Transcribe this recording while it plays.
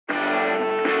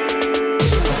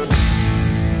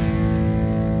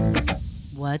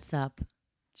What's up?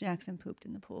 Jackson pooped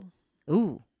in the pool.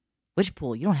 Ooh, which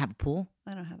pool? You don't have a pool?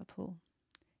 I don't have a pool.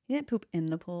 He didn't poop in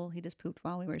the pool. He just pooped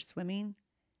while we were swimming.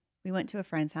 We went to a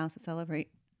friend's house to celebrate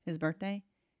his birthday.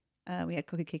 We had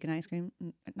cookie cake and ice cream.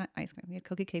 Not ice cream. We had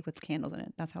cookie cake with candles in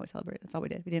it. That's how we celebrated. That's all we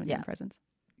did. We didn't give him presents.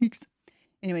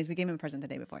 Anyways, we gave him a present the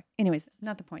day before. Anyways,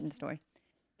 not the point in the story.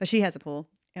 But she has a pool,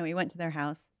 and we went to their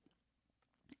house.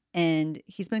 And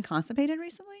he's been constipated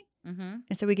recently. Mm-hmm.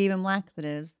 And so we gave him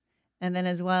laxatives. And then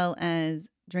as well as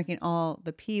drinking all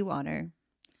the pee water.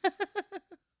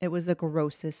 It was the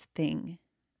grossest thing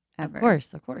ever.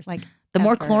 Of course. Like the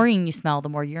more ever. chlorine you smell, the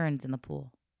more urine's in the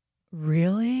pool.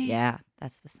 Really? Yeah,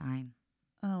 that's the sign.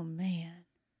 Oh, man.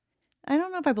 I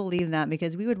don't know if I believe that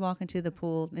because we would walk into the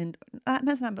pool and that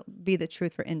must not be the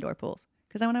truth for indoor pools.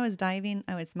 Because when I was diving,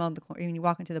 I would smell the chlorine. When you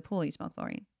walk into the pool, you smell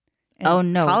chlorine. And oh,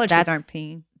 no. College kids aren't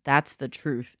peeing. That's the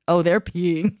truth. Oh, they're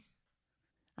peeing.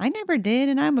 I never did,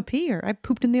 and I'm a peer. I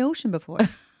pooped in the ocean before.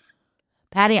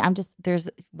 Patty,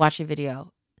 watch a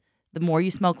video. The more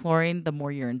you smell chlorine, the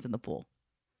more urine's in the pool.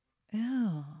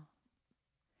 Oh.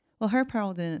 Well, her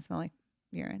pearl didn't smell like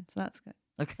urine, so that's good.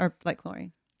 Okay. Or like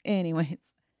chlorine. Anyways.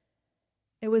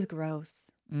 It was gross.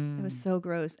 Mm. It was so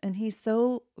gross. And he's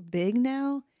so big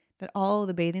now that all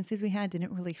the bathing suits we had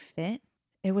didn't really fit.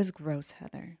 It was gross,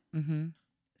 Heather. Mm-hmm.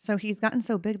 So he's gotten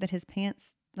so big that his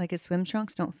pants, like his swim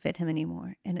trunks, don't fit him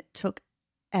anymore. And it took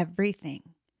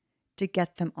everything to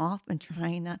get them off and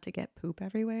trying not to get poop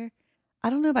everywhere. I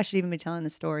don't know if I should even be telling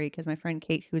the story because my friend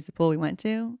Kate, who's the pool we went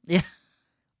to, yeah,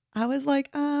 I was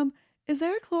like, is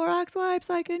there Clorox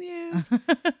wipes I can use?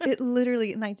 It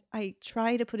literally, and I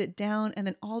tried to put it down, and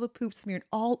then all the poop smeared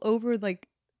all over like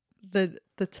the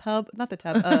tub, not the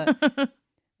tub,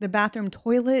 the bathroom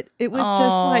toilet. It was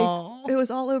just like it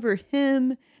was all over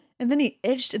him, and then he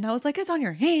itched, and I was like, it's on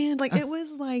your hand. Like it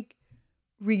was like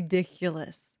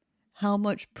ridiculous how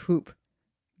much poop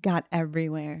got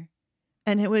everywhere,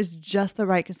 and it was just the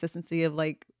right consistency of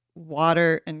like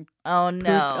water and oh poop.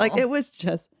 no, Like it was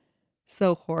just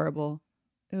so horrible.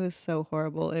 It was so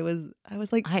horrible. I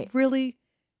was like, really?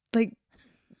 Like,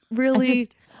 really?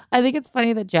 I think it's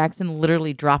funny that Jackson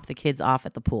literally dropped the kids off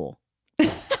at the pool.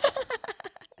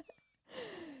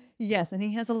 Yes, and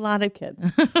he has a lot of kids.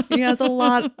 He has a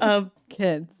lot of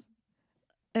kids.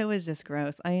 It was just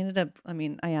gross. I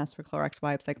asked for Clorox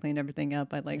wipes. I cleaned everything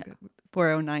up. I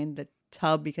 409 the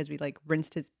tub because we like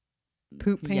rinsed his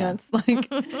poop pants like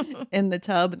in the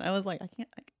tub. And I was like, I can't.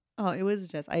 It was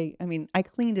just, I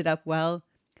cleaned it up well.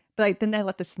 But then I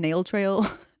left a snail trail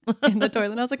in the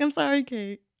toilet. And I was like, I'm sorry,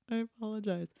 Kate. I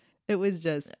apologize. It was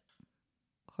just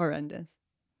horrendous.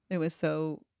 It was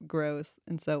so gross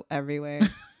and so everywhere.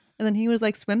 And then he was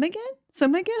like, swim again?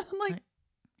 Swim again? I'm like,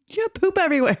 you have poop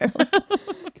everywhere.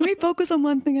 Can we focus on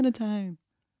one thing at a time?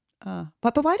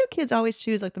 But why do kids always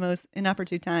choose like the most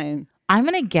inopportune time? I'm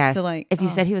going to guess if you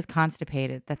oh. said he was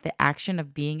constipated, that the action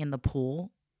of being in the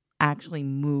pool actually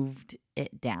moved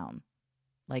it down.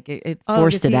 Like it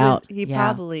forced it out. He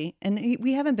probably, and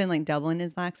we haven't been like doubling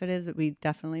his laxatives, but we've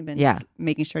definitely been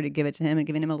making sure to give it to him and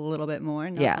giving him a little bit more.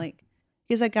 Not like,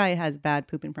 because that guy has bad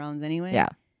pooping problems anyway. Yeah.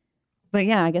 But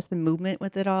yeah, I guess the movement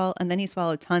with it all. And then he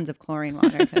swallowed tons of chlorine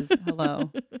water because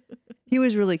hello. He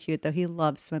was really cute though. He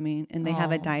loves swimming and they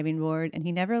have a diving board and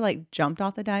he never like jumped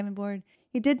off the diving board.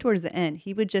 He did towards the end.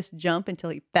 He would just jump until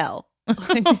he fell.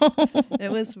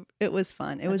 It was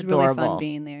fun. It was really fun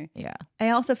being there. Yeah. I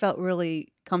also felt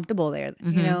really comfortable there.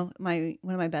 Mm-hmm. You know,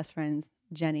 one of my best friends,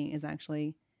 Jenny, is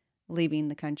actually leaving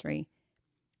the country.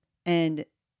 And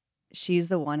she's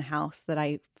the one house that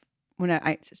I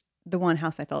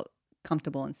felt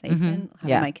comfortable and safe in,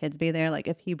 having my kids be there. Like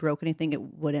if he broke anything, it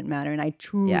wouldn't matter. And I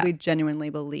truly, genuinely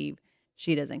believe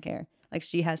she doesn't care. Like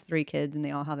she has 3 kids and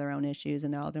they all have their own issues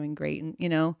and they're all doing great. And, you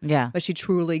know, but she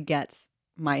truly gets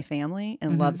my family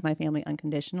and loves my family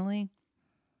unconditionally.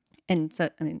 And so,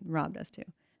 I mean, Rob does too.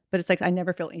 But it's like I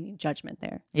never feel any judgment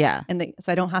there. Yeah. And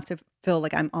so I don't have to feel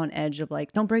like I'm on edge of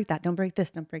like, don't break that, don't break this,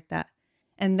 don't break that.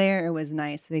 And there it was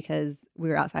nice because we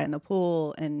were outside in the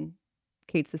pool and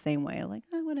Kate's the same way. Like,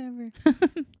 whatever.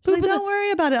 Like, don't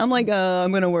worry about it. I'm like,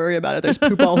 I'm going to worry about it. There's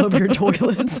poop all over your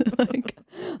toilets. Like,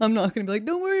 I'm not going to be like,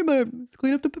 don't worry about it.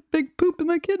 Clean up the big poop in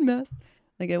my kid mess.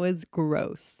 Like, it was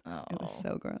gross. Oh. It was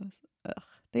so gross. Ugh.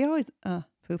 They always,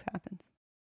 poop happens.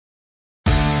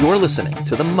 You're listening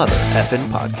to the Mother Effin'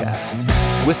 Podcast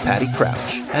with Patty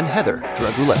Crouch and Heather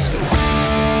Dragulescu.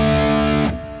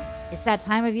 It's that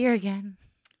time of year again.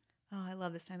 Oh, I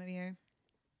love this time of year.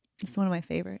 It's one of my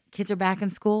favorite. Kids are back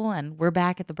in school and we're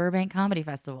back at the Burbank Comedy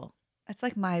Festival. It's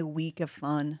like my week of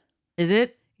fun. Is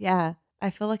it? Yeah. I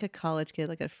feel like a college kid,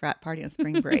 like a frat party on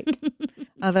spring break.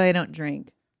 Although I don't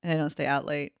drink and I don't stay out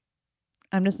late.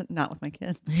 I'm just not with my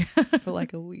kids for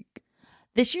like a week.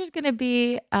 This year's going to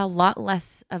be a lot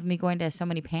less of me going to so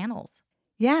many panels.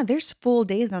 Yeah, there's full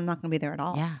days that I'm not going to be there at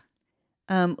all.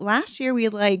 Yeah. Last year we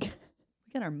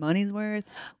got our money's worth.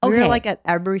 We were like at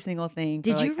every single thing.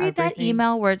 Did you read that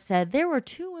email where it said there were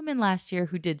 2 women last year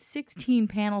who did 16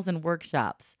 panels and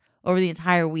workshops over the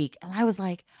entire week? And I was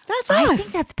like, I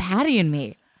think that's Patty and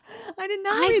me. I did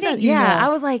not read that email. Yeah, I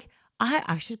was like,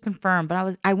 I should confirm,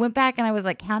 but I went back and I was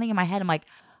like counting in my head. I'm like,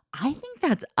 I think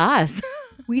that's us.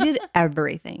 We did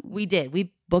everything. We did.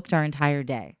 We booked our entire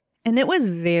day. And it was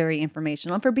very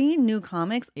informational. For being new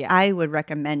comics, I would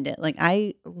recommend it. Like,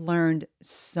 I learned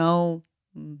so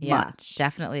much.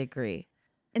 Definitely agree.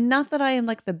 And not that I am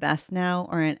like the best now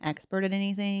or an expert at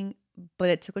anything, but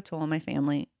it took a toll on my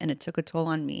family and it took a toll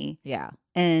on me. Yeah.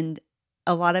 And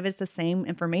a lot of it's the same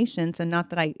information. So not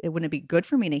that it wouldn't be good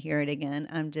for me to hear it again.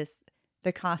 I'm just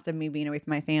the cost of me being away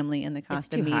from my family and the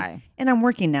cost of me. High. And I'm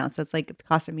working now. So it's like the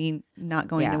cost of me not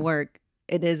going to work.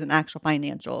 It is an actual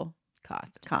financial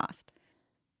cost.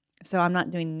 So I'm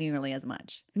not doing nearly as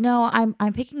much. No,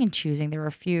 I'm picking and choosing. There were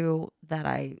a few that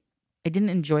I didn't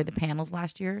enjoy the panels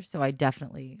last year, so I'm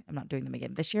not doing them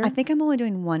again this year. I think I'm only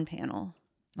doing one panel.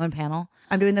 One panel?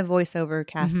 I'm doing the voiceover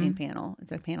casting panel.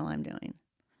 It's a panel I'm doing.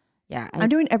 Yeah. I'm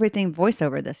doing everything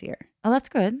voiceover this year. Oh, that's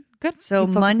good. Good. So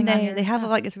Monday, they have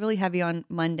it's really heavy on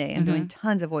Monday. I'm doing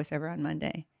tons of voiceover on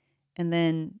Monday. And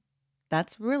then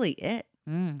that's really it.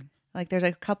 Like there's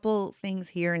a couple things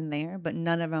here and there, but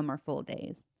none of them are full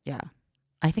days. Yeah.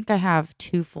 I think I have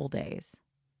 2 full days.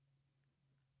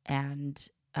 And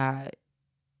I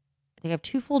think I have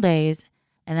 2 full days,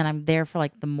 and then I'm there for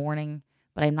like the morning,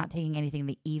 but I'm not taking anything in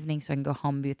the evening, so I can go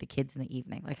home and be with the kids in the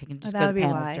evening. Like I can just go to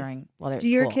panels while they're at school. Do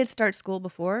your kids start school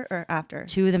before or after?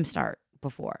 2 of them start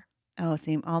before. Oh,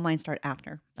 see, all mine start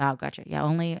after. Oh, gotcha. Yeah,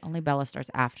 only Bella starts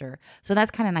after. So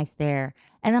that's kind of nice there.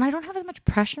 And then I don't have as much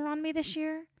pressure on me this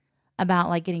year about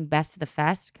like getting best of the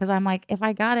fest, because I'm like, if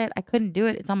I got it, I couldn't do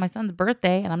it. It's on my son's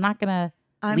birthday, and I'm not gonna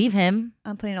leave him.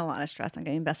 I'm putting a lot of stress on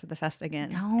getting best of the fest again,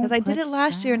 because I did it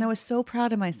last year and I was so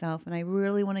proud of myself, and I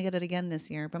really want to get it again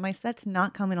this year. But my set's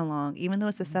not coming along, even though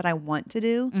it's a set I want to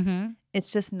do.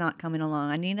 It's just not coming along.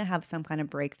 I need to have some kind of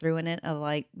breakthrough in it of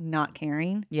like not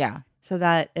caring, so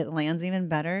that it lands even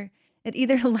better. It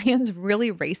either lands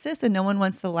really racist and no one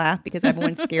wants to laugh because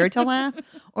everyone's scared to laugh,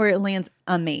 or it lands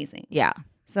amazing. Yeah.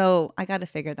 So I got to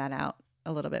figure that out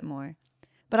a little bit more.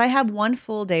 But I have 1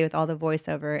 full day with all the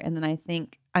voiceover, and then I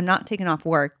think I'm not taking off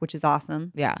work, which is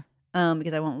awesome. Yeah.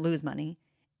 Because I won't lose money.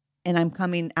 And I'm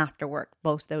coming after work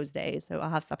both those days. So I'll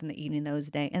have stuff in the evening those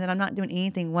days. And then I'm not doing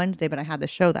anything Wednesday, but I had the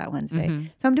show that Wednesday.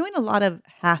 So I'm doing a lot of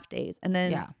half days. And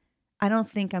then I don't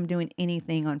think I'm doing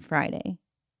anything on Friday.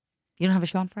 You don't have a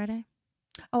show on Friday?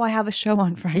 Oh, I have a show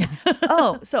on Friday.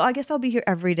 Oh, so I guess I'll be here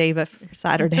every day but for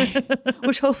Saturday,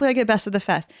 which hopefully I get best of the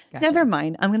fest. Gotcha. Never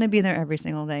mind. I'm going to be there every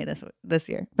single day this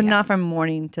year, but not from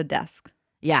morning to desk.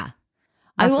 Yeah.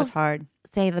 That's what's hard.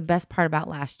 Say the best part about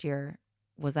last year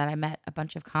was that I met a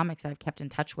bunch of comics that I've kept in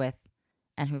touch with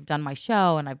and who've done my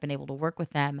show, and I've been able to work with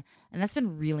them. And that's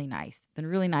been really nice. Been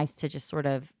really nice to just sort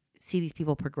of see these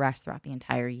people progress throughout the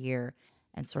entire year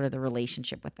and sort of the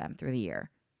relationship with them through the year.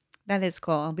 That is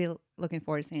cool. I'll be looking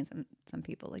forward to seeing some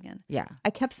people again. Yeah.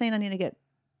 I kept saying I need to get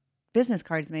business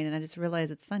cards made, and I just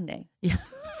realized it's Sunday. Yeah.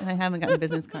 And I haven't gotten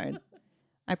business cards.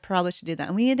 I probably should do that.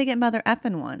 And we need to get Mother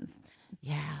effing ones.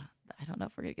 Yeah. I don't know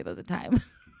if we're going to get those in time.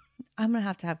 I'm going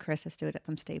to have Chris do it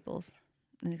from Staples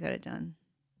and get it done.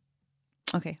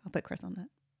 Okay. I'll put Chris on that.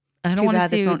 I don't want to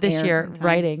see you this year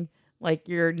writing like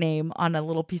your name on a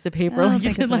little piece of paper like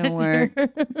you did last year.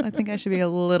 I think I should be a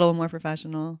little more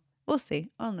professional. We'll see.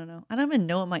 I don't know. I don't even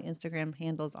know what my Instagram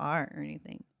handles are or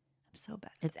anything. I'm so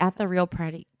bad. It's at the real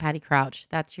Patty Crouch.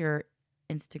 That's your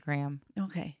Instagram.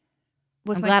 Okay.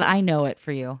 I'm glad I know it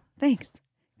for you. Thanks.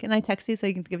 Can I text you so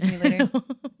you can give it to me later?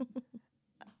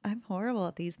 I'm horrible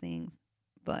at these things,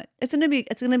 but it's gonna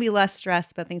be less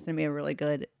stress. But I think it's gonna be a really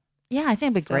good. Yeah, I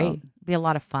think it'd be great. It'd be a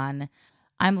lot of fun.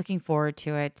 I'm looking forward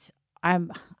to it. I don't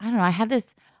know. I had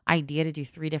this idea to do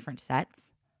 3 different sets.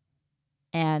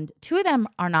 And 2 of them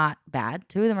are not bad.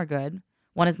 2 of them are good.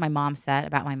 One is my mom's set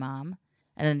about my mom.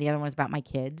 And then the other one is about my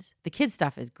kids. The kids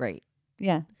stuff is great.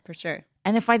 Yeah, for sure.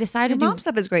 And if I decide to do... Your mom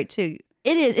stuff is great too.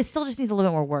 It is. It still just needs a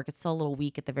little bit more work. It's still a little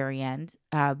weak at the very end.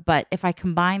 But if I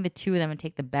combine the 2 of them and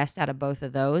take the best out of both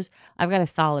of those, I've got a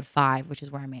solid 5, which is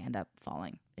where I may end up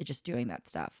falling. It's just doing that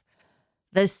stuff.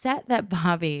 The set that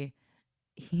Bobby,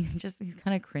 he's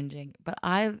kind of cringing. But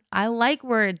I like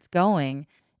where it's going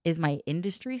is my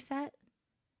industry set.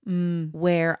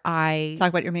 where I Talk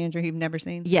about your manager you've never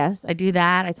seen. Yes, I do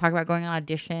that. I talk about going on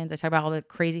auditions. I talk about all the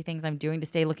crazy things I'm doing to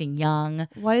stay looking young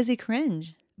Why does he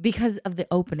cringe? because of the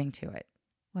opening to it.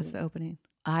 What's the opening?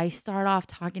 I start off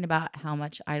talking about how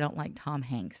much I don't like Tom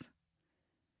Hanks.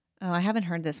 Oh, I haven't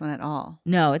heard this one at all.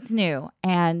 No, it's new.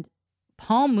 And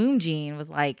Paul Moonjean was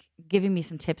like giving me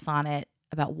some tips on it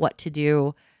about what to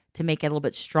do to make it a little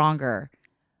bit stronger.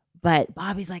 But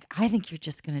Bobby's like, I think you're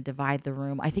just going to divide the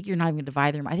room. I think you're not even going to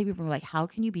divide the room. I think people are like, how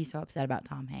can you be so upset about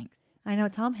Tom Hanks? I know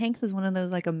Tom Hanks is one of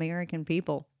those like American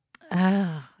people.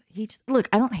 Look,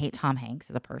 I don't hate Tom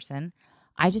Hanks as a person.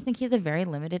 I just think he has a very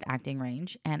limited acting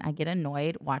range, and I get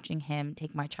annoyed watching him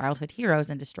take my childhood heroes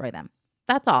and destroy them.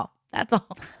 That's all. That's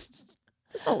all.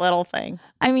 Just a little thing.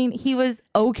 I mean, he was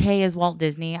okay as Walt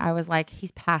Disney. I was like,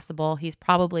 he's passable. He's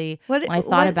probably, when I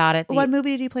thought about it. What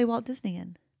movie did you play Walt Disney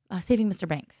in? Saving Mr.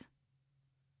 Banks.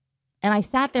 And I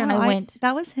sat there and I went.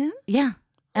 That was him? Yeah.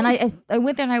 And I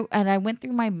went there and I went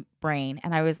through my brain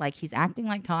and I was like, he's acting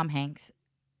like Tom Hanks,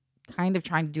 kind of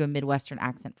trying to do a Midwestern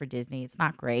accent for Disney. It's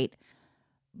not great.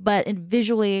 But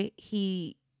visually,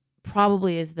 he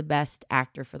probably is the best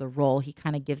actor for the role. He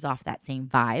kind of gives off that same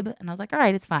vibe. And I was like, all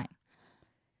right, it's fine.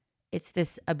 It's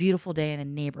this A Beautiful Day in the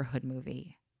Neighborhood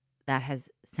movie that has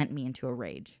sent me into a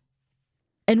rage.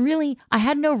 And really, I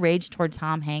had no rage towards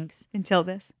Tom Hanks. Until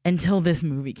this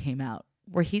movie came out,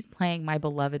 where he's playing my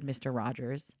beloved Mr.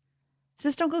 Rogers.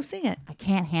 Just don't go see it. I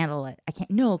can't handle it. I can't.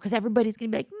 No, because everybody's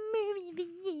going to be like, Mary of the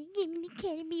Year, give me the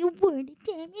Academy Award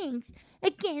to Tom Hanks.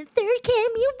 Again, third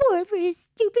Academy Award for his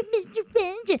stupid Mr.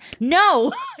 Rogers.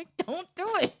 No, don't do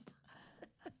it.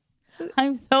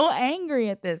 I'm so angry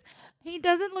at this. He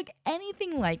doesn't look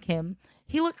anything like him.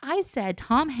 I said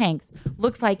Tom Hanks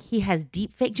looks like he has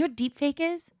deep fake. Do you know what deep fake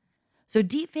is? So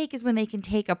deep fake is when they can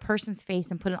take a person's face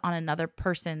and put it on another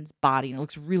person's body and it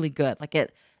looks really good. Like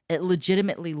it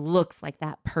legitimately looks like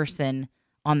that person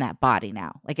on that body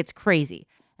now. Like it's crazy.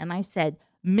 And I said,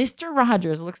 Mr.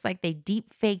 Rogers looks like they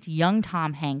deep faked young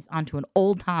Tom Hanks onto an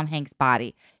old Tom Hanks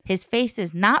body. His face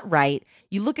is not right.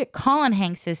 You look at Colin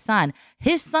Hanks, his son.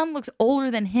 His son looks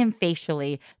older than him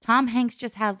facially. Tom Hanks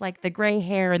just has like the gray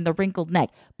hair and the wrinkled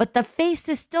neck. But the face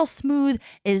is still smooth.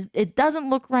 It doesn't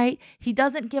look right. He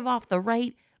doesn't give off the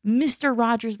right Mr.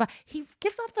 Rogers vibe. He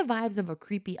gives off the vibes of a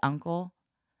creepy uncle,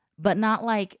 but not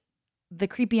like the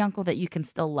creepy uncle that you can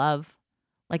still love.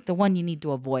 Like the one you need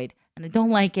to avoid. And I don't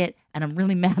like it, and I'm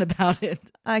really mad about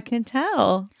it. I can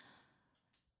tell.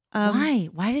 Why?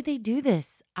 Why did they do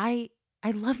this? I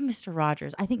love Mr.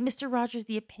 Rogers. I think Mr. Rogers is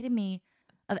the epitome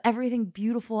of everything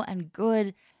beautiful and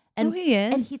good. And he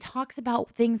is. And he talks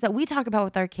about things that we talk about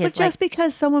with our kids. But just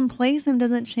because someone plays him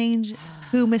doesn't change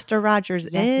who Mr. Rogers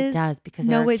is. Yes, it does. Because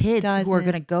there are kids who are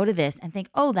going to go to this and think,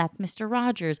 oh, that's Mr.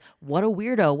 Rogers. What a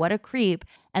weirdo. What a creep.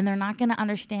 And they're not going to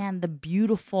understand the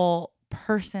beautiful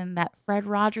person that Fred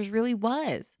Rogers really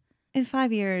was. In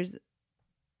 5 years,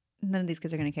 none of these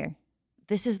kids are going to care.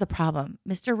 This is the problem.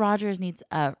 Mr. Rogers needs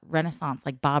a renaissance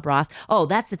like Bob Ross. Oh,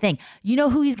 that's the thing. You know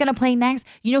who he's going to play next?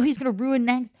 You know who he's going to ruin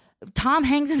next? Tom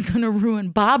Hanks is going to ruin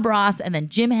Bob Ross and then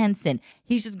Jim Henson.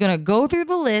 He's just going to go through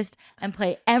the list and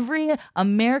play every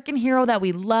American hero that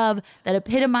we love that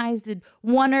epitomized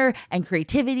wonder and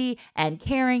creativity and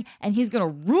caring. And he's going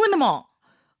to ruin them all.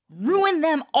 Ruin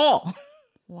them all.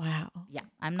 Wow. Yeah,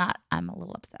 I'm a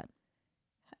little upset.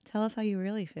 Tell us how you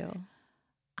really feel.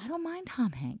 I don't mind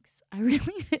Tom Hanks. I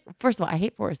really, first of all, I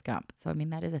hate Forrest Gump. So, I mean,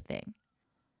 that is a thing.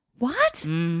 What?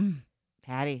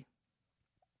 Patty.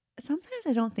 Sometimes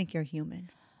I don't think you're human.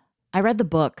 I read the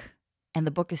book, and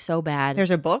the book is so bad. There's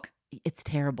a book? It's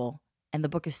terrible. And the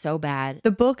book is so bad.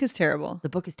 The book is terrible. The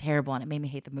book is terrible, and it made me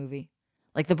hate the movie.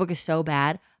 Like, the book is so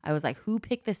bad. I was like, who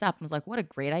picked this up? And was like, what a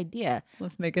great idea.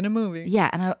 Let's make it a movie. Yeah,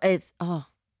 and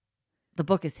the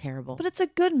book is terrible. But it's a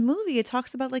good movie. It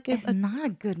talks about like it's not a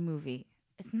good movie.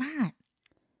 It's not.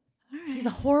 Right.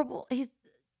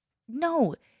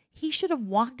 He should have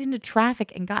walked into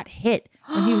traffic and got hit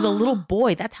when he was a little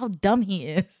boy. That's how dumb he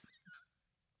is.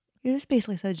 You just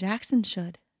basically said Jackson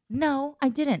should. No, I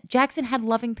didn't. Jackson had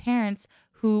loving parents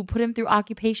who put him through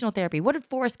occupational therapy. What did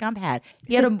Forrest Gump had?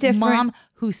 He had a mom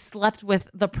who slept with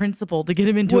the principal to get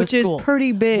him into a school. Which is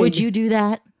pretty big. Would you do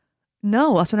that?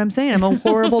 No, that's what I'm saying. I'm a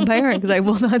horrible parent because I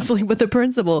will not sleep with the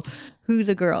principal who's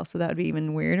a girl. So that would be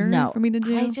even weirder for me to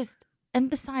do. And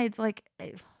besides, like,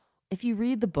 if you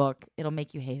read the book, it'll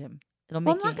make you hate him. I'm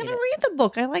not going to read the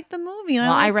book. I like the movie. And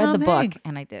I read Tom the Hanks. book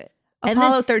and I did it.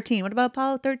 Apollo 13. What about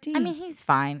Apollo 13? I mean, he's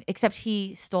fine, except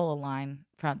he stole a line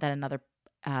that another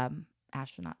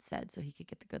astronaut said so he could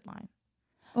get the good line.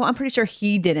 Well, I'm pretty sure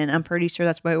he didn't. I'm pretty sure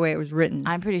that's the way it was written.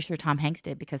 I'm pretty sure Tom Hanks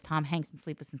did because Tom Hanks in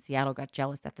Sleepless in Seattle got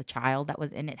jealous that the child that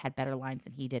was in it had better lines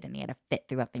than he did, and he had a fit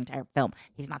throughout the entire film.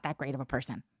 He's not that great of a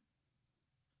person.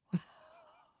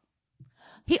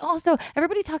 He also,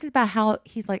 everybody talks about how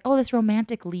he's like, oh, this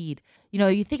romantic lead. You know,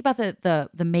 you think about the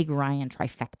Meg Ryan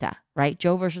trifecta, right?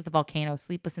 Joe versus the Volcano,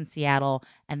 Sleepless in Seattle,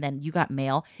 and then You Got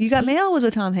Mail. You Got Mail was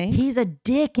with Tom Hanks. He's a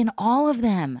dick in all of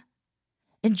them.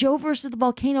 In Joe versus the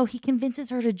Volcano, he convinces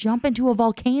her to jump into a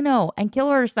volcano and kill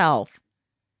herself.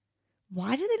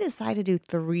 Why did they decide to do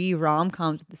 3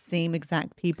 rom-coms with the same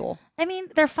exact people? I mean,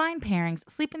 they're fine pairings.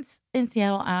 Sleep in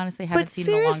Seattle, I honestly haven't seen in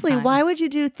a long seriously, time. why would you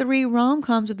do 3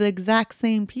 rom-coms with the exact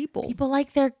same people? People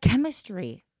like their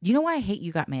chemistry. Do you know why I hate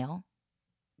You Got Mail?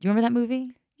 Do you remember that movie?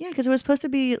 Yeah, because it was supposed to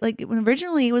be like when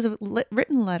originally it was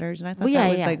written letters, and I thought Well, yeah, that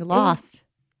was yeah. like It lost.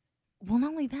 Well, not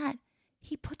only that,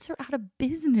 he puts her out of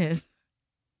business.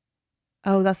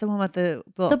 Oh, that's the one with the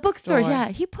bookstore. The bookstores, yeah.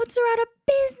 He puts her out of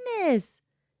business.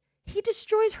 He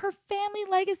destroys her family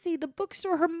legacy, the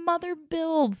bookstore her mother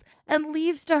builds and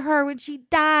leaves to her when she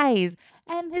dies.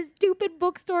 And his stupid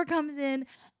bookstore comes in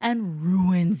and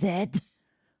ruins it.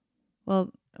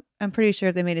 Well, I'm pretty sure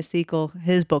if they made a sequel,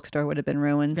 his bookstore would have been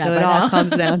ruined. Yeah, so by it all now.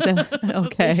 comes down to They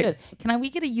okay. should. We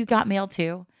get a You Got Mail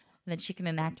too? And then she can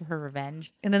enact her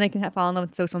revenge. And then they can fall in love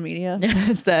with social media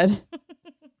instead.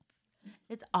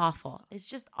 It's awful. It's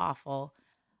just awful.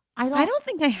 I don't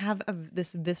think I have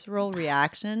this visceral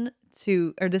reaction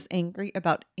to, or this angry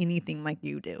about anything like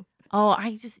you do. Oh,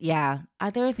 I just, yeah.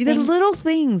 There are There's things, little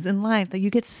things in life that you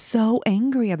get so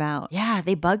angry about. yeah,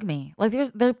 they bug me. Like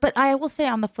but I will say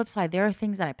on the flip side, there are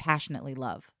things that I passionately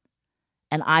love.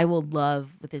 And I will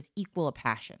love with as equal a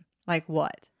passion. Like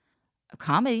what? A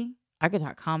comedy. I could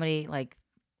talk comedy, like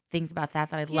things about that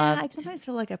I Yeah, love. I sometimes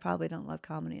feel like I probably don't love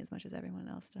comedy as much as everyone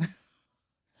else does.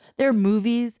 There are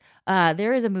movies.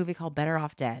 There is a movie called Better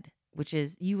Off Dead, which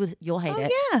is you'll hate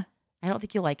it. Yeah. I don't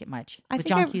think you'll like it much. I With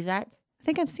think John Cusack. I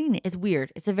think I've seen it. It's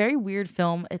weird. It's a very weird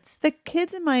film. It's The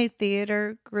kids in my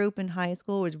theater group in high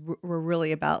school were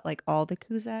really about like all the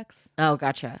Cusacks. oh,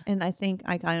 gotcha. And I think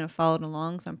I kind of followed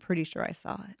along, so I'm pretty sure I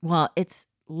saw it. Well, it's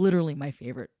literally my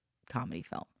favorite comedy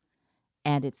film.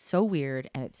 And it's so weird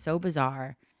and it's so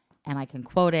bizarre. And I can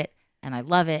quote it and I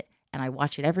love it. And I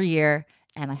watch it every year.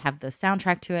 And I have the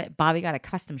soundtrack to it. Bobby got a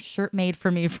custom shirt made for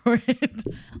me for it.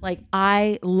 Like,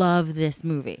 I love this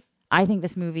movie. I think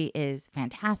this movie is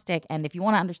fantastic. And if you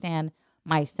want to understand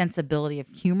my sensibility of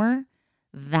humor,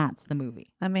 that's the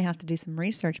movie. I may have to do some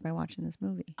research by watching this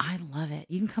movie. I love it.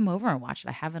 You can come over and watch it.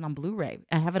 I have it on Blu-ray.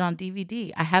 I have it on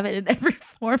DVD. I have it in every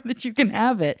form that you can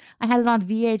have it. I had it on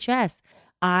VHS.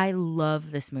 I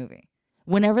love this movie.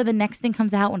 Whenever the next thing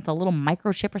comes out, when it's a little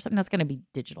microchip or something, that's going to be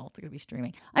digital. It's going to be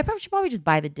streaming. I probably should just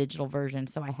buy the digital version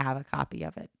so I have a copy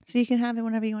of it. So you can have it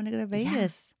whenever you want to go to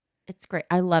Vegas. It's great.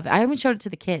 I love it. I even showed it to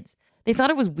the kids. They thought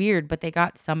it was weird, but they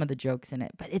got some of the jokes in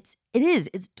it. But it is.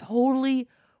 It's totally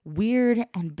weird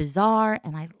and bizarre,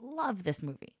 and I love this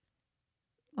movie.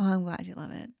 Oh, I'm glad you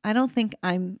love it. I don't think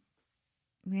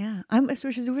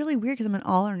which is really weird because I'm an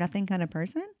all or nothing kind of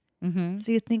person. Mm-hmm.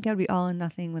 So you'd think I'd be all or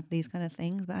nothing with these kind of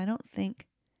things, but I don't think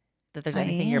That there's I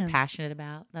anything you're am. passionate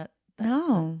about.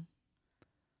 No.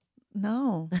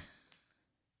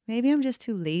 Maybe I'm just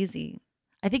too lazy.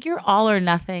 I think you're all or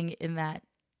nothing in that.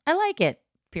 I like it,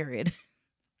 period.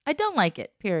 I don't like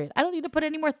it, period. I don't need to put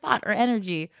any more thought or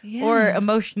energy or Yeah.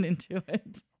 emotion into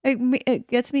it. It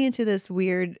gets me into this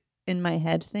weird in my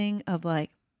head thing of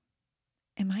like,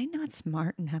 am I not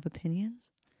smart and have opinions?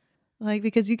 Like,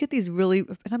 because you get these really,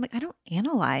 and I'm like, I don't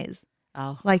analyze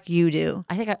Oh, like you do.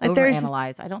 I think I Like, there's-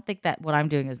 overanalyze. I don't think that what I'm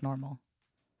doing is normal.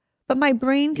 But my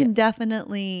brain can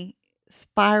definitely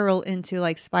spiral into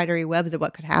like spidery webs of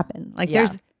what could happen. Like Yeah.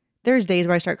 there's days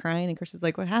where I start crying and Chris is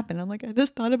like, what happened? I'm like, I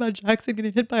just thought about Jackson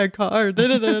getting hit by a car. Da,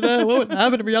 da, da, da. What would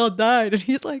happen if we all died? And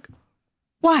he's like,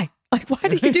 why? Like, why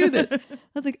did you do this? I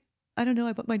was like, I don't know.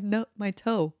 I put my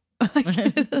toe.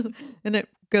 And it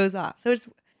goes off. So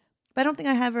but I don't think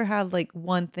I ever have like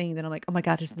one thing that I'm like, oh my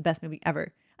God, this is the best movie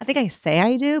ever. I think I say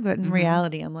I do, but in Mhm.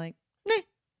 reality, I'm like,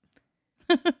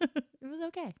 It was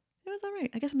okay. it was all right.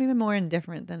 I guess I'm even more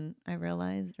indifferent than I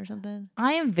realized or something.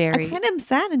 I am I very. kind of am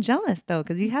sad and jealous though,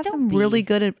 because you have Don't some really be.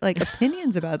 good like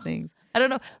opinions about things. I don't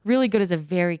know. Really good is a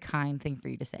very kind thing for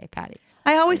you to say, Patty.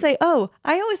 I always say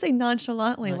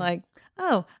nonchalantly, like,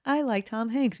 oh, I like Tom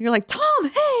Hanks. And you're like, Tom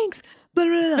Hanks. Blah,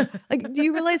 blah, blah. Like, do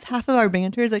you realize half of our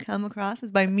banters that come across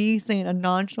is by me saying a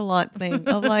nonchalant thing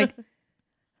of like,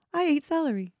 I ate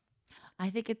celery. I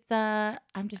think it's.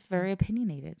 I'm just very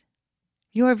opinionated.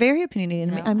 You are very opinionated.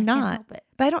 You know? I'm I can't not. help it.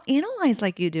 But I don't analyze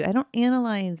like you do. I don't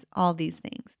analyze all these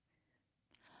things.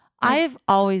 I've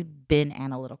always been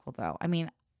analytical, though. I mean,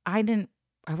 I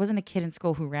wasn't a kid in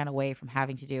school who ran away from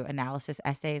having to do analysis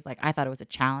essays. Like, I thought it was a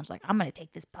challenge. Like, I'm going to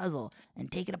take this puzzle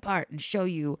and take it apart and show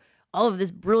you all of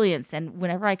this brilliance. And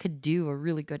whenever I could do a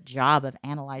really good job of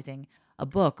analyzing a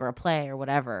book or a play or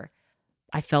whatever,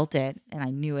 I felt it and I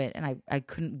knew it. And I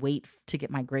couldn't wait to get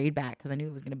my grade back because I knew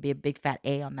it was going to be a big fat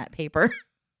A on that paper.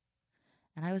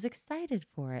 And I was excited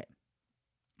for it.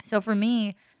 So for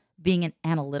me, being an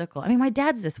analytical, I mean, my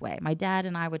dad's this way. My dad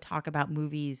and I would talk about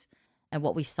movies and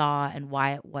what we saw and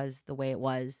why it was the way it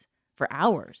was for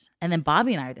hours. And then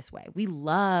Bobby and I are this way.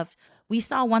 We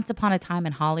saw Once Upon a Time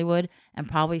in Hollywood and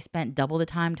probably spent double the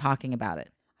time talking about it.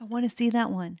 I want to see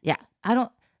that one. Yeah.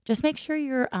 Just make sure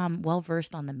you're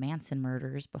well-versed on the Manson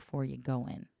murders before you go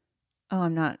in. Oh,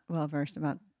 I'm not well-versed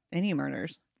about any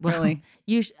murders, Well, really.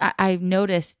 I've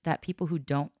noticed that people who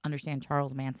don't understand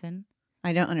Charles Manson.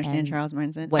 I don't understand And Charles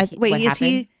Manson. what Wait, is he?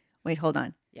 happened? Wait, hold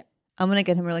on. Yeah. I'm going to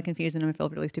get him really confused and I'm going to feel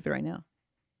really stupid right now.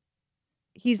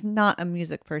 He's not a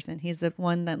music person. He's the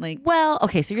one that Well,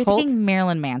 okay, so you're Cult? thinking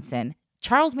Marilyn Manson.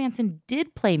 Charles Manson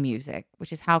did play music,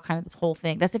 which is how kind of this whole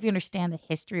thing. That's if you understand the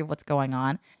history of what's going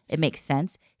on, it makes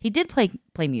sense. He did play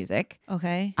music.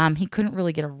 Okay. He couldn't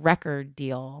really get a record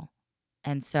deal,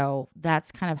 and so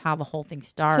that's kind of how the whole thing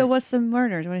started. So what's the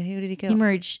murders? Who did he kill? He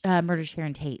murdered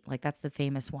Sharon Tate. Like, that's the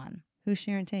famous one. Who's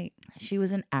Sharon Tate? She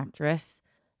was an actress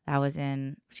that was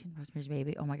in Rosemary's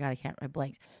Baby. Oh my God, I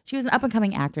blanked. She was an up and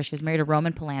coming actress. She was married to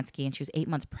Roman Polanski, and she was 8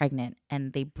 months pregnant,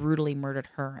 and they brutally murdered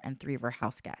her and 3 of her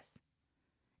house guests.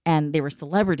 And they were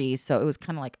celebrities, so it was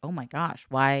kind of like, oh my gosh,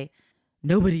 why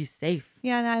nobody's safe?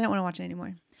 Yeah, no, I don't want to watch it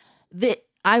anymore.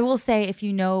 I will say, if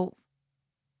you know,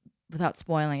 without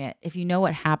spoiling it, if you know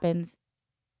what happens,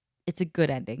 it's a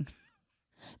good ending.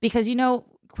 Because,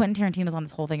 Quentin Tarantino's on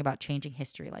this whole thing about changing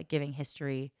history, like giving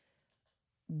history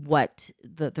what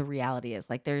the reality is.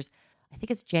 Like, I think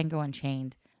it's Django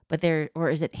Unchained, or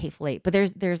is it Hateful Eight? But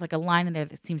there's like a line in there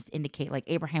that seems to indicate like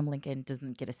Abraham Lincoln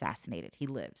doesn't get assassinated. He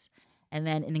lives. And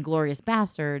then in Inglourious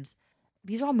Bastards,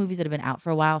 these are all movies that have been out for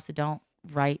a while, so don't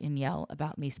write and yell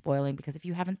about me spoiling, because if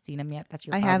you haven't seen them yet, that's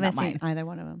your I problem, haven't not seen mine. either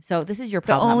one of them. So this is your The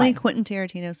problem, not only mine. Quentin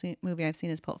Tarantino movie I've seen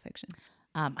is Pulp Fiction.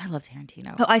 I love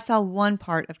Tarantino. Oh, I saw one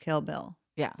part of Kill Bill.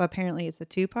 Yeah. But apparently it's a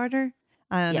 2-parter.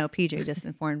 I don't Yeah. know. PJ just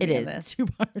informed It me is. of this. It's 2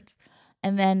 parts.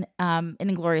 And then in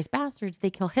Inglourious Bastards, they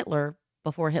kill Hitler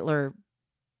before Hitler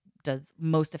does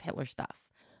most of Hitler's stuff.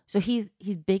 So he's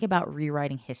big about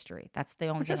rewriting history. That's the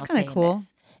only Which thing is I'll kinda say in cool.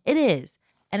 this. It is.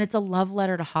 And it's a love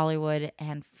letter to Hollywood.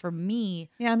 And for me,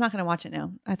 Yeah, I'm not going to watch it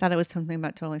now. I thought it was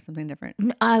totally something different.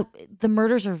 the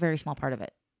murders are a very small part of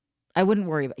it. I wouldn't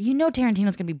worry about.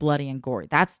 Tarantino's going to be bloody and gory.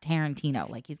 That's Tarantino.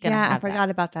 Like, he's going to Yeah, have I forgot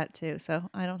about that too. So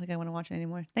I don't think I want to watch it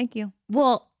anymore. Thank you.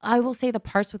 Well, I will say the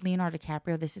parts with Leonardo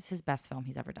DiCaprio, this is his best film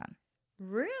he's ever done.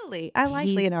 Really? I like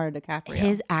He's- Leonardo DiCaprio.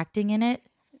 His acting in it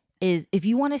is, if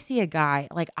you want to see a guy,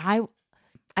 like I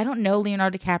don't know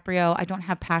Leonardo DiCaprio. I don't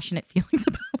have passionate feelings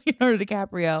about Leonardo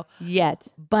DiCaprio. Yet.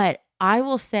 But I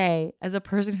will say, as a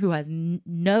person who has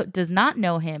does not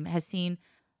know him, has seen,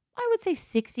 I would say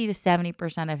 60 to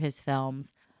 70% of his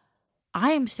films,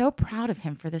 I am so proud of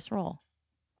him for this role.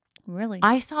 Really?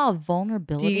 I saw a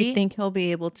vulnerability. Do you think he'll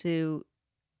be able to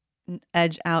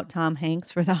edge out Tom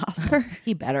Hanks for the Oscar?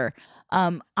 He better.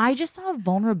 I just saw a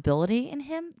vulnerability in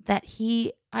him that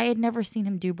I had never seen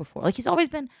him do before. Like, he's always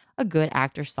been a good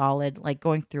actor, solid, like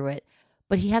going through it.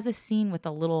 But he has a scene with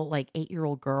a little like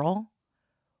 8-year-old girl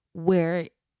where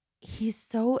he's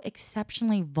so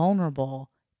exceptionally vulnerable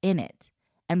in it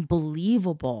and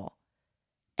believable.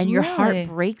 And your heart Really?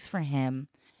 breaks for him.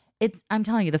 I'm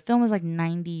telling you, the film is like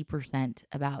 90%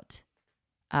 about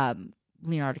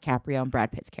Leonardo DiCaprio and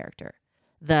Brad Pitt's character.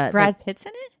 Brad Pitt's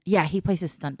in it? Yeah, he plays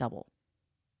his stunt double.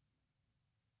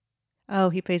 Oh,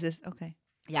 he plays this. Okay.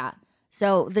 Yeah.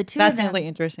 So the two That's of them, really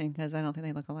interesting because I don't think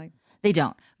they look alike. they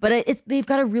don't. But they've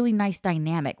got a really nice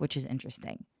dynamic, which is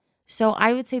interesting. So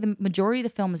I would say the majority of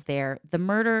the film is there. The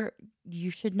murder, you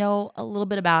should know a little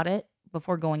bit about it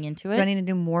before going into it. Do I need to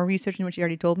do more research than what you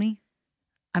already told me?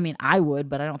 I mean, I would,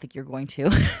 but I don't think you're going to.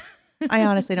 I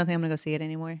honestly don't think I'm going to go see it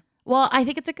anymore. Well, I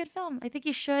think it's a good film. I think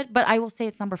you should, but I will say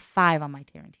it's number 5 on my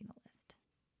Tarantino list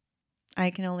I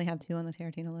can only have 2 on the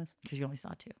Tarantino list. because you only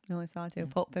saw 2. I only saw 2. Yeah.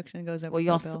 Pulp Fiction goes over. Well, you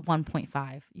Kill also Bill.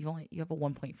 1.5. You have a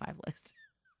 1.5 list.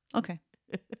 Okay.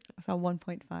 I saw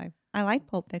 1.5. I like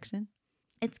Pulp Fiction.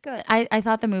 It's good. I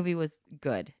thought the movie was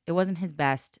good. It wasn't his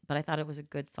best, but I thought it was a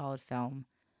good, solid film.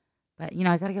 But,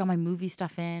 I got to get all my movie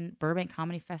stuff in. Burbank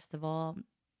Comedy Festival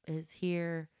is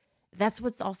here. That's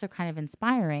what's also kind of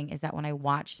inspiring is that when I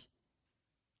watch,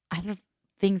 I have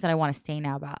things that I want to say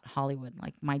now about Hollywood.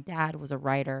 Like, my dad was a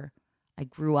writer. I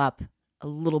grew up a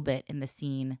little bit in the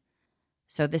scene.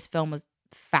 So this film was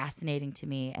fascinating to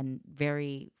me and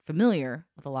very familiar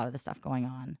with a lot of the stuff going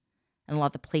on and a lot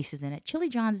of the places in it. Chili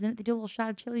John's is in it. They do a little shot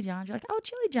of Chili John's. You're like, oh,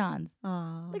 Chili John's.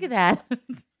 Aww. Look at that.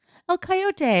 El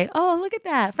Coyote. Oh, look at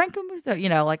that. Franco Musso. You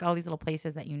know, like all these little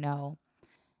places that you know.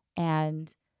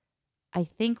 And I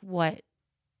think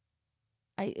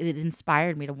it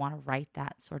inspired me to want to write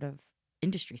that sort of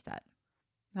industry set.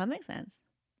 That makes sense.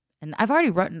 And I've already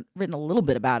written a little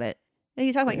bit about it. Yeah,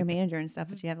 you talk about your manager and stuff,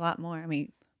 but you have a lot more. I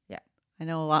mean, yeah, I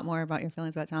know a lot more about your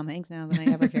feelings about Tom Hanks now than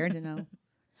I ever cared to know.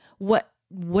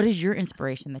 What is your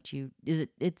inspiration that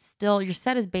it's still, your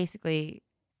set is basically.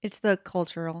 It's the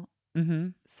cultural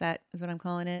set is what I'm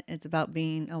calling it. It's about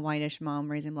being a whitish mom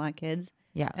raising black kids.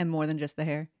 Yeah. And more than just the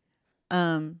hair.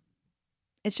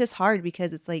 It's just hard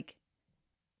because it's like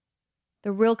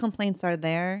the real complaints are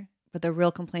there, but the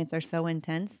real complaints are so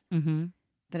intense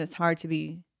that it's hard to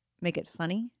make it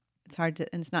funny. It's hard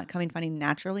to, and it's not coming funny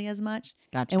naturally as much.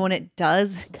 Gotcha. And when it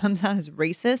does, it comes out as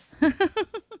racist.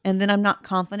 And then I'm not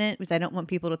confident because I don't want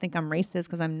people to think I'm racist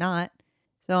because I'm not.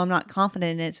 So I'm not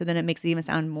confident in it. So then it makes it even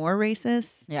sound more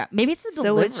racist. Yeah. Maybe it's the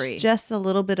delivery. So it's just a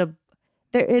little bit of,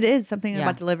 it is something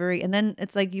about delivery. And then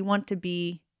it's like you want to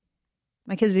be,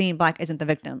 my kids being black isn't the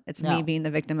victim. It's me being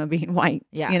the victim of being white.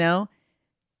 Yeah. You know?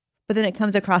 But then it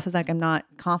comes across as like I'm not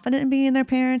confident in being their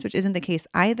parents, which isn't the case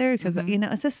either. Because, you know,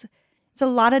 it's a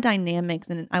lot of dynamics.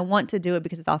 And I want to do it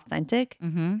because it's authentic.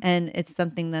 And it's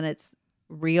something that it's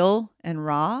real and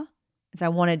raw. So I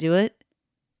want to do it.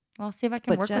 Well, I'll see if I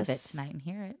can work with it tonight and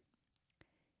hear it.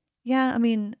 Yeah. I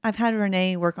mean, I've had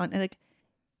Renee work on it.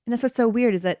 And that's what's so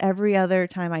weird is that every other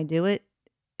time I do it,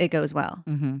 it goes well.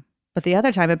 But the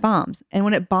other time it bombs. And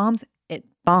when it bombs, it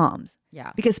bombs.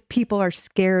 Yeah. Because people are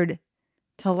scared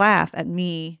to laugh at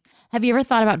me. Have you ever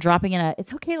thought about dropping in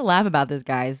it's okay to laugh about this,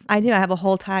 guys? I do. I have a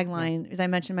whole tagline. As I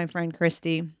mentioned, my friend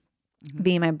Christy,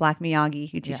 being my Black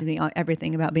Miyagi, who teaches me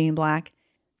everything about being Black.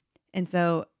 And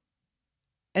so,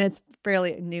 and it's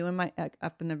fairly new in my,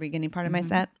 up in the beginning part of my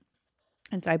set.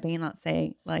 And so I may not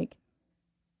say like,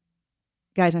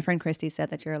 guys, my friend Christy said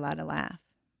that you're allowed to laugh.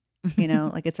 You know,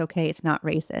 like it's okay. It's not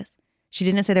racist. She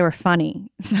didn't say they were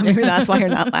funny. So maybe that's why you're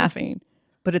not laughing.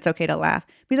 But it's okay to laugh.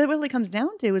 Because what it really comes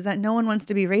down to is that no one wants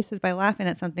to be racist by laughing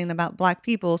at something about Black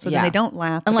people. So then they don't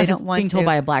laugh. Unless they don't it's want being told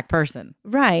by a Black person.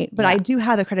 Right. But I do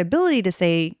have the credibility to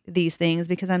say these things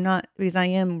because I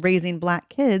am raising Black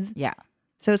kids. Yeah.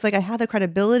 So it's like I have the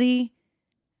credibility,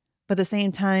 but at the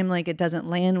same time, like it doesn't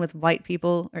land with white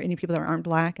people or any people that aren't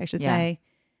Black, I should say.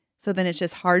 So then it's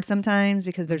just hard sometimes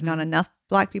because there's not enough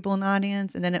Black people in the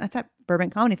audience. And then it's at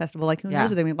Burbank Comedy Festival. Like who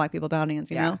knows if there are Black people in the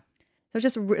audience, you know? So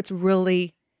it's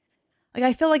really, like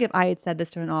I feel like if I had said this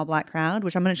to an all Black crowd,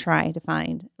 which I'm going to try to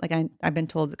find, like I've been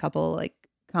told a couple like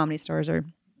comedy stores that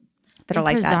are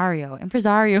like that.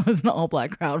 Impresario is an all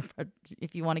Black crowd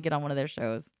if you want to get on one of their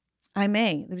shows. I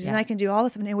may. Then I can do all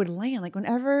this stuff and it would land. Like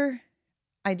whenever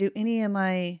I do any of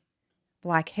my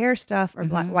Black hair stuff or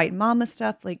Black white mama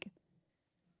stuff, like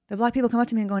the Black people come up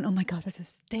to me and going, oh my God, that's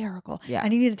hysterical. Yeah.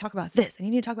 And you need to talk about this and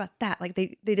you need to talk about that. Like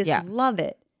they just love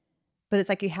it. But it's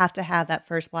like you have to have that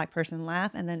first Black person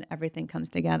laugh and then everything comes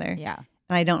together. Yeah.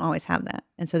 And I don't always have that.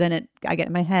 And so then I get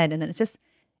in my head and then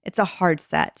it's a hard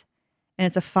set. And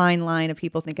it's a fine line of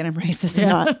people thinking I'm racist and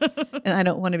not. And I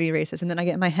don't want to be racist. And then I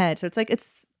get in my head. So it's like,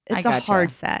 it's a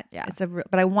hard set. Yeah.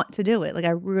 But I want to do it. Like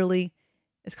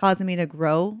it's causing me to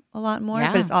grow a lot more,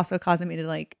 but it's also causing me to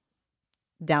like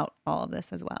doubt all of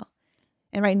this as well.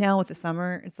 And right now with the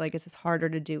summer, it's like it's just harder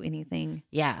to do anything.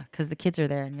 Yeah, because the kids are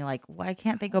there, and you're like, why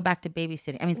can't they go back to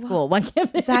babysitting? I mean, school. Why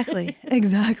can't they? Exactly.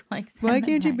 Like, why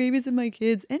can't you babysit my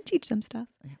kids and teach them stuff?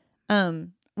 Yeah.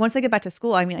 Once I get back to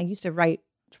school, I mean, I used to write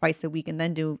twice a week and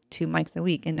then do 2 mics a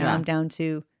week, and now I'm down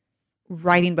to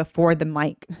writing before the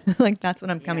mic. Like that's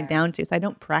what I'm coming down to. So I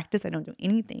don't practice. I don't do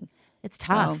anything. It's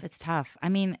tough. It's tough. I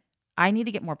mean, I need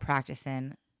to get more practice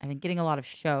in. I've been getting a lot of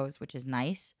shows, which is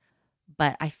nice.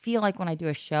 But I feel like when I do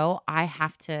a show, I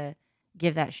have to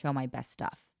give that show my best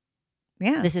stuff.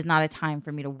 Yeah. This is not a time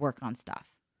for me to work on stuff.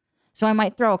 So I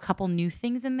might throw a couple new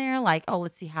things in there, like, oh,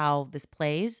 let's see how this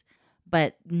plays.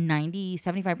 But 75%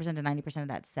 to 90% of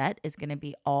that set is going to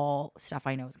be all stuff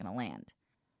I know is going to land.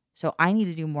 So I need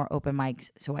to do more open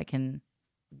mics so I can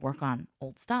work on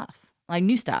old stuff, like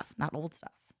new stuff, not old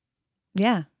stuff.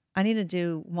 Yeah. I need to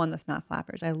do one that's not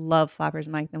Flappers. I love Flappers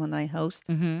Mike, the one that I host.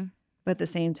 But the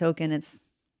same token,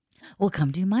 well,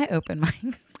 come do my open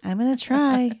mics. I'm going to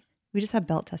try. We just have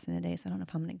belt testing today, so I don't know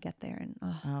if I'm going to get there. And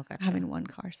gotcha. Having one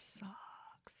car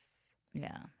sucks.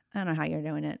 Yeah. I don't know how you're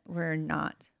doing it. We're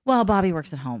not. Well, Bobby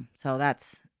works at home, so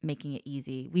that's making it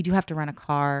easy. We do have to rent a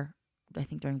car I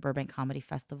think during Burbank Comedy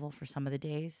Festival for some of the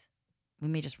days. We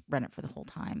may just rent it for the whole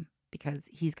time because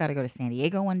he's got to go to San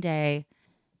Diego one day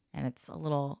and it's a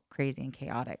little crazy and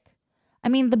chaotic. I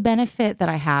mean, the benefit that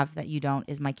I have that you don't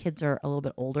is my kids are a little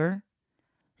bit older.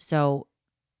 So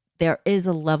there is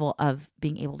a level of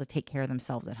being able to take care of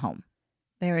themselves at home.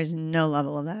 There is no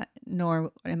level of that,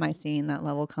 nor am I seeing that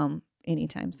level come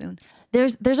anytime soon.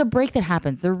 There's a break that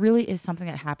happens. There really is something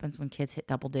that happens when kids hit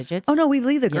double digits. Oh, no, we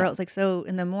leave the girls. Like, so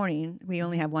in the morning, we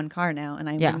only have one car now, and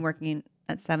I've been working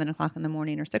at 7 o'clock in the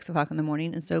morning or 6 o'clock in the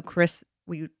morning. And so Chris,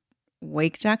 we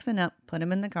wake Jackson up, put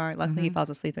him in the car. Luckily, he falls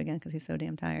asleep again because he's so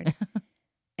damn tired.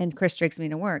 And Chris takes me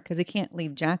to work because we can't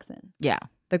leave Jackson. Yeah.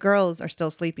 The girls are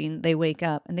still sleeping. They wake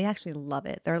up and they actually love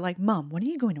it. They're like, Mom, when are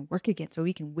you going to work again so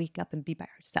we can wake up and be by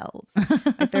ourselves?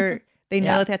 Like they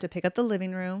know that they have to pick up the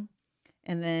living room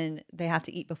and then they have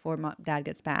to eat before Dad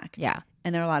gets back. Yeah.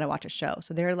 And they're allowed to watch a show.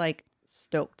 So they're like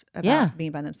stoked about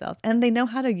being by themselves. And they know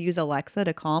how to use Alexa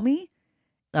to call me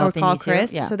or call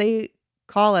Chris. Yeah. So they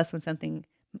call us when something,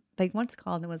 they once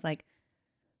called and was like,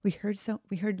 we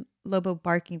heard Lobo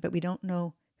barking, but we don't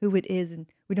know who it is and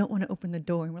we don't want to open the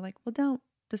door. And we're like, well, don't.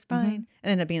 Just fine. And it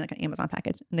ended up being like an Amazon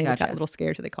package. And they just got a little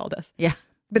scared, so they called us. Yeah.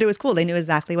 But it was cool. They knew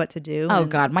exactly what to do. Oh,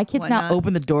 God. My kids now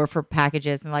open the door for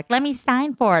packages and like, let me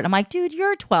sign for it. I'm like, dude,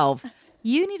 you're 12.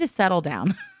 You need to settle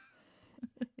down.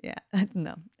 Yeah.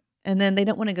 No. And then they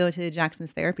don't want to go to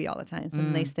Jackson's therapy all the time. So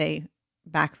then they stay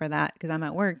back for that because I'm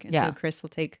at work. And so Chris will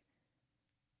take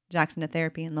Jackson to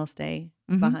therapy and they'll stay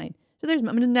behind. So there's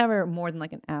never more than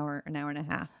like an hour and a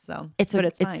half. So it's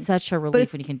such a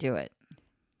relief when you can do it.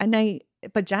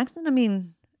 But Jackson, I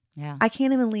mean, yeah, I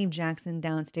can't even leave Jackson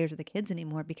downstairs with the kids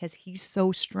anymore because he's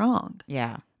so strong.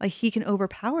 Yeah. Like he can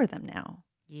overpower them now.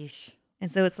 Yeesh.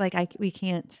 And so it's like, we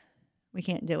can't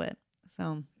do it.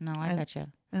 So no, I gotcha.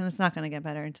 And it's not going to get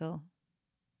better it's going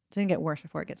to get worse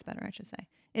before it gets better, I should say.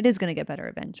 It is going to get better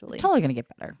eventually. It's totally going to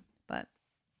get better. But.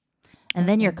 And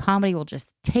then your comedy will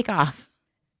just take off.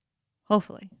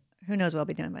 Hopefully. Who knows what I'll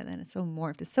be doing by then. It's so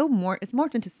morphed. It's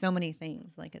morphed into so many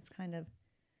things. Like it's kind of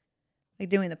like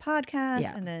doing the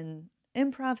podcast and then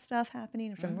improv stuff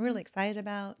happening, which I'm really excited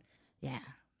about. Yeah.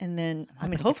 And then,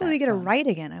 hopefully we get to write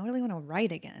again. I really want to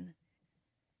write again.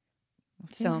 We'll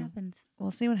see what happens.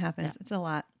 We'll see what happens. Yeah. It's a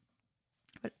lot.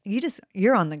 But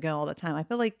you're on the go all the time. I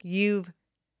feel like you've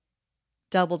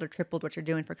doubled or tripled what you're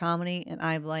doing for comedy, and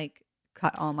I've like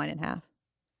cut all mine in half.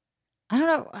 I don't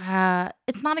know.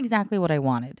 It's not exactly what I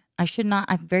wanted.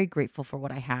 I'm very grateful for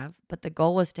what I have, but the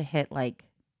goal was to hit like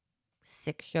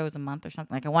 6 shows a month or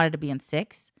something. Like I wanted to be in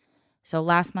 6. So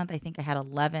last month, I think I had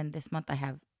 11. This month I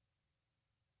have,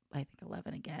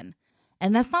 11 again.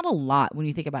 And that's not a lot when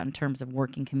you think about in terms of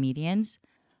working comedians,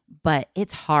 but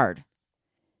it's hard.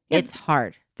 Yeah. It's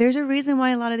hard. There's a reason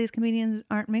why a lot of these comedians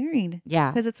aren't married.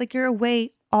 Yeah. Because it's like you're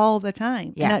away all the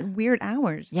time. Yeah. And at weird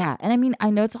hours. Yeah. And I mean, I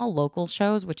know it's all local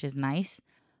shows, which is nice,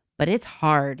 but it's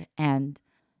hard. And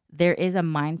there is a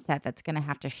mindset that's going to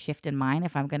have to shift in mine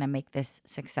if I'm going to make this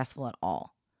successful at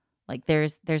all. Like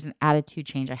there's an attitude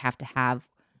change I have to have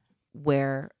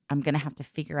where I'm going to have to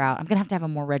figure out, I'm going to have a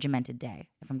more regimented day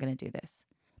if I'm going to do this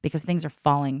because things are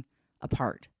falling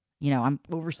apart. You know, I'm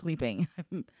oversleeping.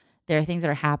 There are things that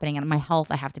are happening and my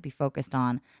health I have to be focused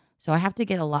on. So I have to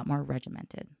get a lot more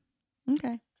regimented.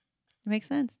 Okay. It makes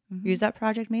sense. Mm-hmm. Use that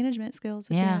project management skills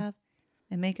that you have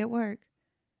and make it work.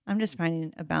 I'm just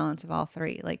finding a balance of all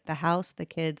 3, like the house, the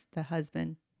kids, the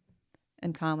husband,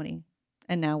 and comedy,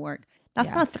 and now work.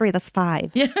 That's not 3, that's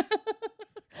 5. Yeah.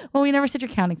 Well, we never said your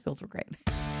counting skills were great.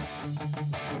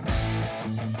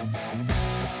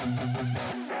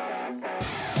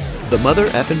 The Mother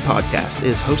Effin' Podcast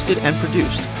is hosted and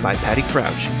produced by Patty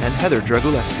Crouch and Heather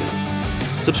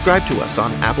Dragulescu. Subscribe to us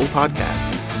on Apple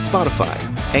Podcasts, Spotify,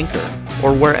 Anchor,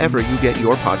 or wherever you get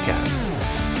your podcasts.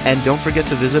 And don't forget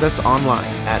to visit us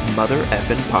online at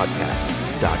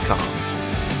mothereffinpodcast.com.